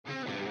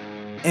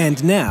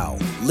And now,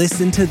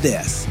 listen to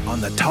this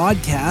on the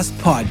Toddcast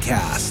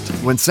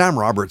podcast. When Sam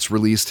Roberts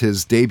released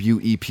his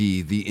debut EP,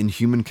 The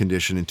Inhuman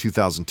Condition, in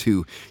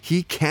 2002,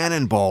 he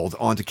cannonballed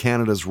onto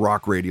Canada's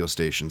rock radio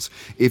stations.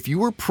 If you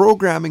were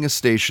programming a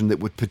station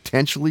that would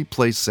potentially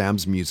play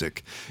Sam's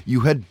music, you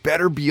had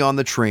better be on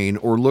the train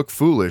or look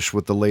foolish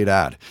with the late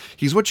ad.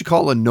 He's what you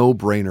call a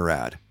no-brainer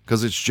ad,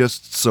 because it's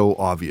just so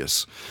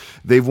obvious.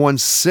 They've won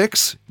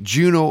 6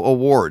 Juno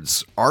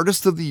Awards,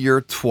 Artist of the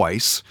Year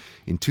twice,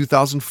 in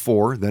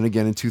 2004, then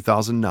again in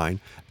 2009,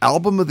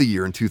 Album of the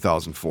Year in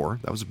 2004.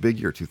 That was a big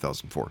year,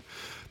 2004.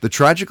 The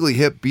Tragically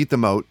Hip beat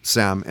them out,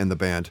 Sam and the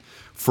band,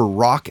 for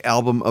Rock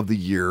Album of the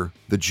Year,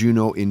 the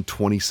Juno, in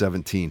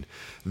 2017.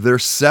 They're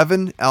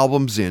 7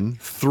 albums in,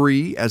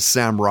 3 as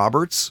Sam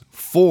Roberts,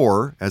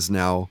 4 as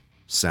now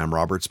Sam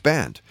Roberts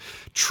Band.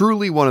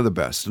 Truly one of the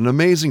best, an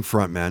amazing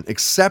frontman,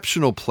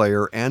 exceptional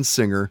player and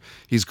singer.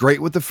 He's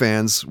great with the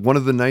fans, one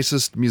of the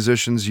nicest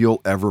musicians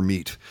you'll ever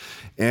meet.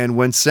 And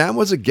when Sam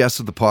was a guest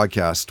of the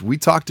podcast, we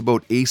talked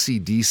about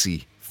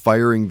AC/DC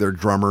firing their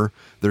drummer,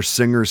 their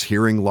singer's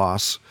hearing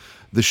loss,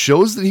 the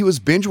shows that he was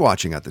binge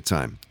watching at the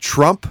time.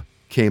 Trump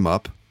came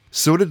up,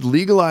 so did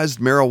legalized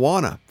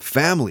marijuana,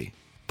 family,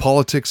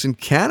 politics in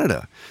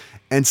Canada.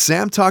 And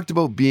Sam talked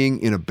about being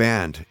in a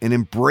band and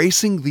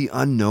embracing the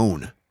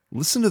unknown.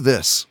 Listen to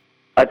this.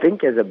 I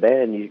think as a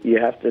band, you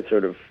have to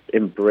sort of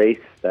embrace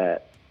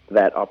that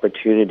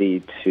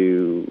opportunity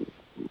to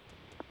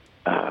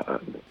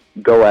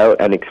go out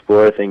and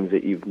explore things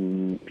that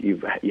you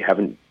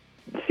haven't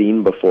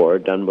seen before,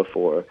 done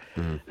before,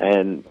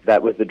 and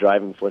that was the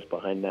driving force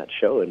behind that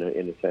show in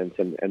a sense.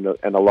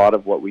 And a lot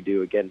of what we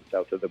do, again,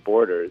 south of the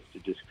border, is to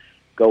just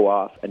go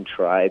off and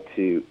try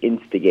to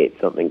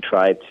instigate something,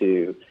 try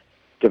to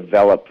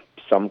develop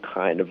some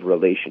kind of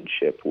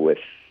relationship with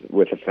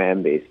a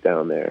fan base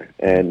down there.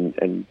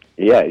 And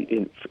yeah,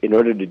 in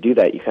order to do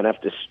that, you kind of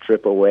have to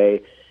strip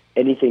away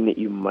anything that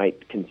you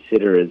might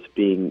consider as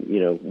being,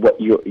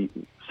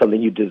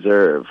 something you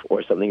deserve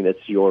or something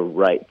that's your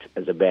right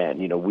as a band.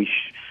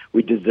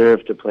 We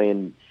deserve to play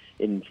in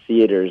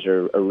theaters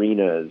or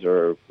arenas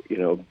or,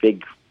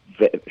 big,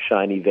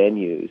 shiny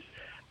venues.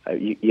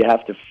 You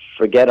have to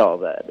forget all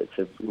that. It's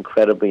an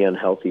incredibly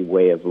unhealthy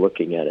way of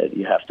looking at it.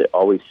 You have to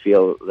always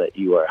feel that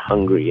you are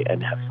hungry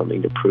and have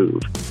something to prove.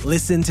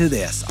 Listen to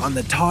this on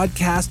the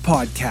Toddcast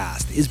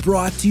podcast is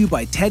brought to you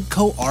by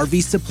Tedco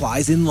RV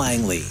Supplies in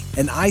Langley,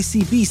 an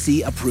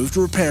ICBC approved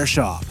repair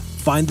shop.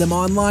 Find them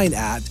online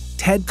at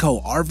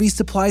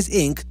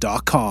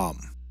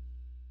TedcoRVSuppliesInc.com.